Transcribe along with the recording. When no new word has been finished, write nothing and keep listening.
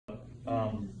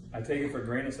I take it for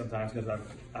granted sometimes because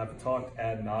I've talked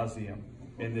ad nauseum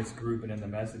in this group and in the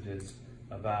messages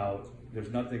about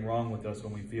there's nothing wrong with us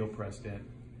when we feel pressed in,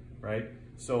 right?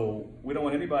 So we don't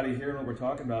want anybody hearing what we're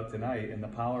talking about tonight and the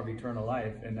power of eternal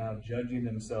life and now judging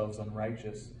themselves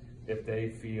unrighteous if they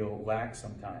feel lack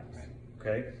sometimes,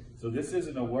 okay? So this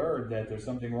isn't a word that there's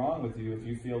something wrong with you if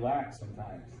you feel lack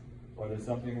sometimes, or there's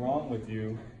something wrong with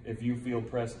you if you feel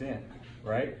pressed in,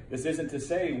 right? This isn't to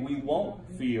say we won't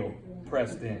feel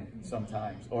pressed in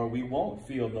sometimes, or we won't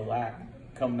feel the lack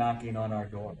come knocking on our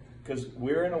door. Because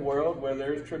we're in a world where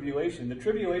there's tribulation. The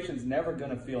tribulation's never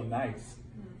going to feel nice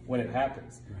when it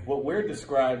happens. What we're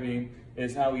describing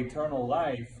is how eternal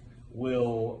life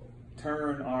will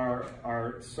turn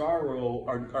our sorrow,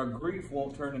 our grief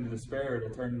won't turn into despair,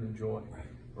 it'll turn into joy,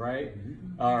 right?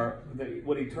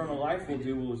 What eternal life will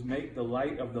do is make the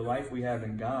light of the life we have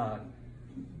in God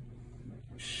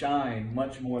shine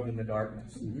much more than the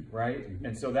darkness, right?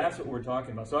 And so that's what we're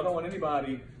talking about. So I don't want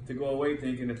anybody to go away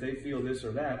thinking if they feel this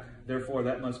or that, therefore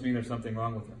that must mean there's something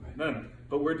wrong with them. No.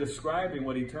 But we're describing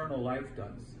what eternal life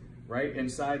does, right?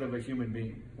 Inside of a human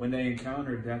being when they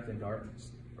encounter death and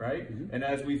darkness, right? And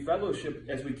as we fellowship,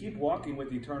 as we keep walking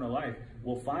with eternal life,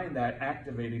 we'll find that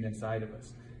activating inside of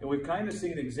us. And we've kind of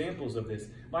seen examples of this.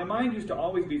 My mind used to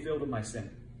always be filled with my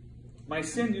sin. My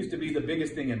sin used to be the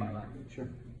biggest thing in my life. Sure.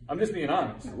 I'm just being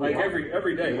honest. Like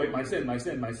every day, wait, my sin,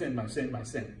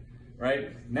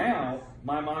 right? Now,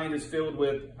 my mind is filled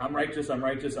with, I'm righteous.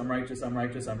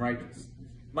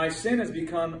 My sin has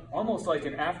become almost like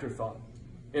an afterthought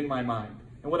in my mind.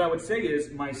 And what I would say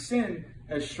is, my sin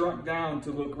has shrunk down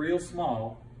to look real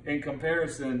small in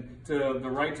comparison to the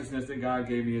righteousness that God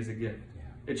gave me as a gift.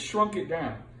 It shrunk it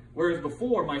down. Whereas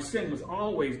before, my sin was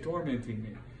always tormenting me.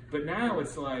 But now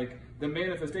it's like, the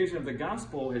manifestation of the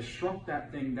gospel has shrunk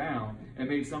that thing down and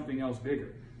made something else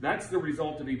bigger. That's the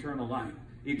result of eternal life.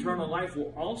 Eternal life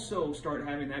will also start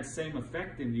having that same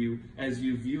effect in you as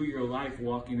you view your life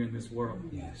walking in this world.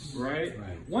 Yes. Right?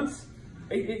 Once,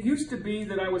 it used to be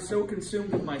that I was so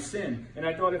consumed with my sin, and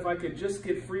I thought if I could just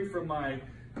get free from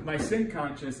my sin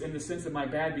conscience in the sense of my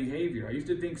bad behavior. I used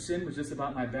to think sin was just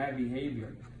about my bad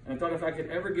behavior. And I thought if I could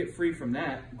ever get free from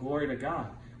that, glory to God.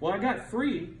 Well, I got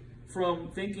free from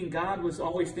thinking God was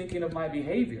always thinking of my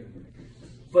behavior.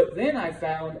 But then I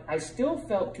found I still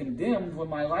felt condemned when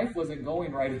my life wasn't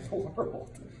going right in the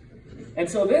world. And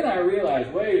so then I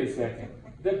realized, wait a second.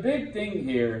 The big thing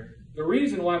here, the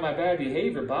reason why my bad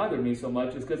behavior bothered me so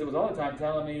much is because it was all the time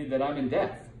telling me that I'm in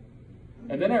death.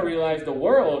 And then I realized the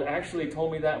world actually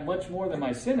told me that much more than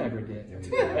my sin ever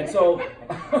did. And so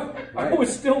I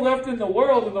was still left in the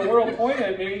world, and the world pointed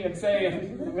at me and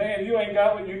saying, man, you ain't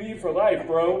got what you need for life,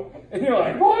 bro. And you're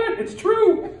like, what? It's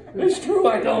true. It's true,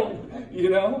 I don't.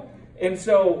 You know? And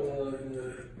so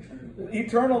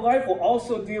eternal life will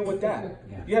also deal with that.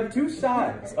 You have two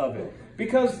sides of it.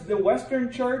 Because the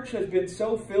Western church has been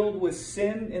so filled with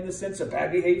sin in the sense of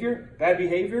bad behavior,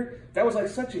 that was like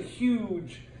such a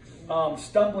huge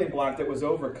stumbling block that was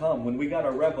overcome when we got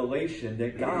a revelation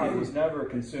that God was never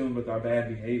consumed with our bad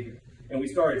behavior. And we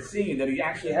started seeing that he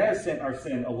actually has sent our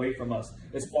sin away from us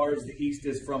as far as the east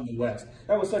is from the west.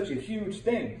 That was such a huge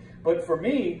thing. But for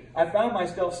me, I found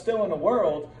myself still in a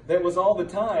world that was all the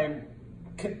time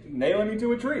nailing me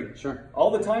to a tree. Sure. All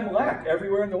the time lack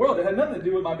everywhere in the world. It had nothing to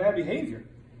do with my bad behavior.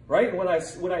 Right? And what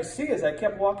I see as I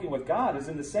kept walking with God is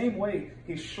in the same way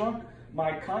he shrunk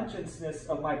my consciousness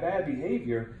of my bad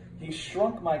behavior, he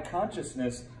shrunk my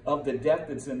consciousness of the death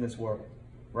that's in this world,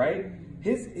 right?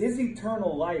 His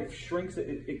eternal life shrinks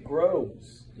it, it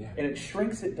grows, and it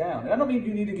shrinks it down. And I don't mean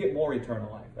you need to get more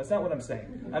eternal life. That's not what I'm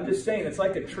saying. I'm just saying it's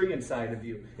like a tree inside of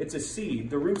you. It's a seed.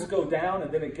 The roots go down,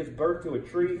 and then it gives birth to a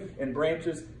tree and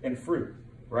branches and fruit,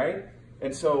 right?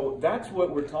 And so that's what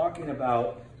we're talking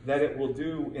about that it will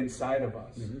do inside of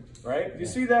us, right? You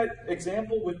see that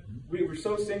example with we were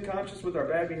so sin conscious with our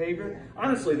bad behavior?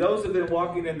 Honestly, those that have been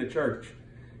walking in the church,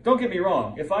 don't get me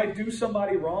wrong. If I do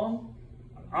somebody wrong,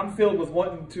 I'm filled with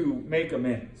wanting to make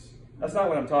amends. That's not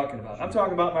what I'm talking about. I'm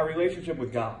talking about my relationship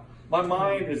with God. My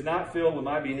mind is not filled with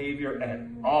my behavior at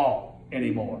all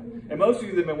anymore. And most of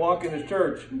you that have been walking this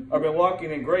church or been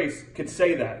walking in grace could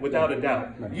say that without a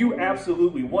doubt. You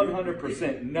absolutely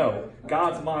 100% know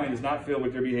God's mind is not filled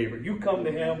with your behavior. You come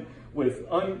to him with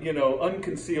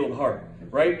unconcealed heart,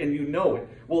 right? And you know it.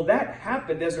 Well, that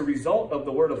happened as a result of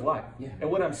the word of life.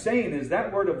 And what I'm saying is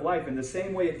that word of life, in the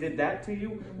same way it did that to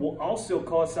you, will also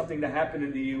cause something to happen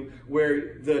into you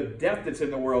where the death that's in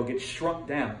the world gets shrunk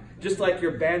down. Just like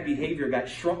your bad behavior got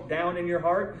shrunk down in your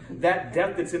heart, that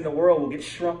death that's in the world will get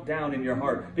shrunk down in your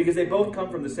heart. Because they both come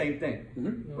from the same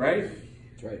thing, right?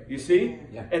 That's right. You see?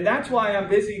 Yeah. And that's why I'm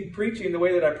busy preaching the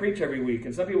way that I preach every week.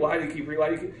 And some people, why do you keep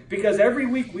because every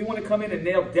week we want to come in and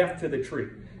nail death to the tree.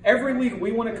 Every week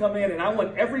we want to come in and I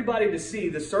want everybody to see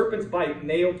the serpent's bite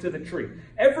nailed to the tree.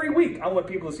 Every week I want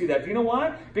people to see that. Do you know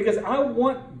why? Because I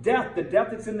want death, the death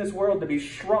that's in this world, to be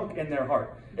shrunk in their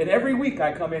heart. And every week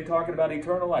I come in talking about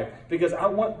eternal life because I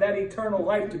want that eternal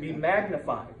life to be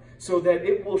magnified so that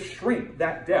it will shrink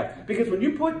that death. Because when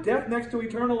you put death next to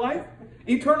eternal life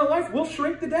will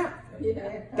shrink the death.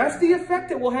 Yeah. That's the effect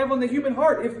it will have on the human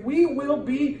heart if we will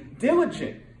be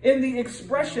diligent in the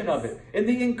expression of it, in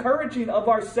the encouraging of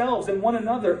ourselves and one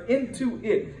another into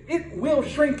it. It will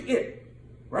shrink it.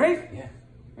 Right? Yeah.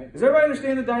 Right. Does everybody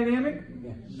understand the dynamic?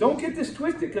 Yeah. Don't get this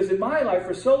twisted, because in my life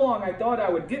for so long I thought I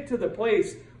would get to the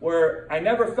place where I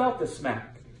never felt the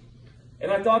smack.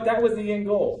 And I thought that was the end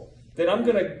goal. That I'm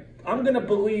gonna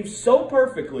believe so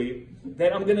perfectly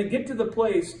that I'm gonna get to the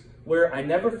place where I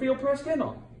never feel pressed in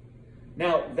on.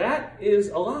 Now that is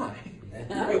a lie. And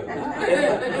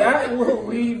that will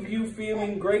leave you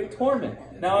feeling great torment.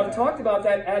 Now, I've talked about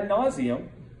that ad nauseum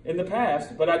in the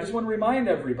past, but I just want to remind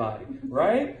everybody,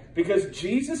 right? Because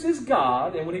Jesus is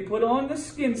God, and when he put on the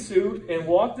skin suit and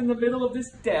walked in the middle of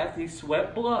this death, he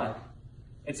sweat blood.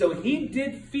 And so he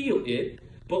did feel it,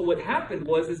 but what happened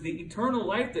was the eternal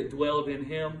life that dwelled in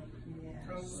him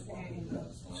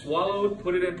swallowed,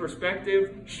 put it in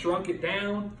perspective, shrunk it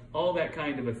down, all that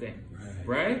kind of a thing.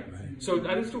 Right? So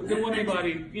I just don't want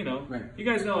anybody, you know, you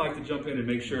guys know I like to jump in and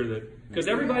make sure that, because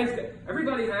everybody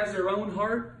has their own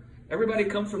heart. Everybody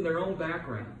comes from their own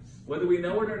background. Whether we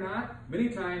know it or not, many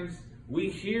times we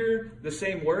hear the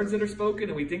same words that are spoken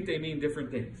and we think they mean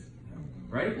different things.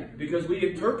 Right? Because we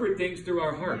interpret things through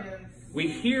our heart. We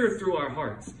hear through our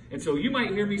hearts. And so you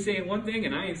might hear me saying one thing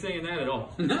and I ain't saying that at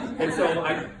all. And so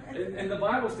in the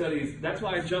Bible studies, that's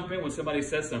why I jump in when somebody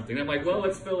says something. I'm like, well,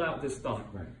 let's fill out this thought.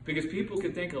 Right. Because people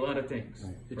can think a lot of things.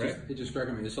 Right. It just struck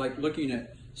me. It's like looking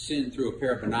at sin through a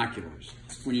pair of binoculars.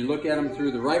 When you look at them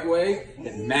through the right way,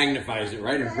 it magnifies it,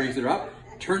 right? And brings it up.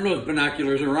 Turn those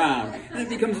binoculars around and it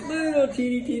becomes little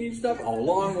teeny stuff a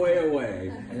long way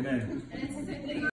away. Amen.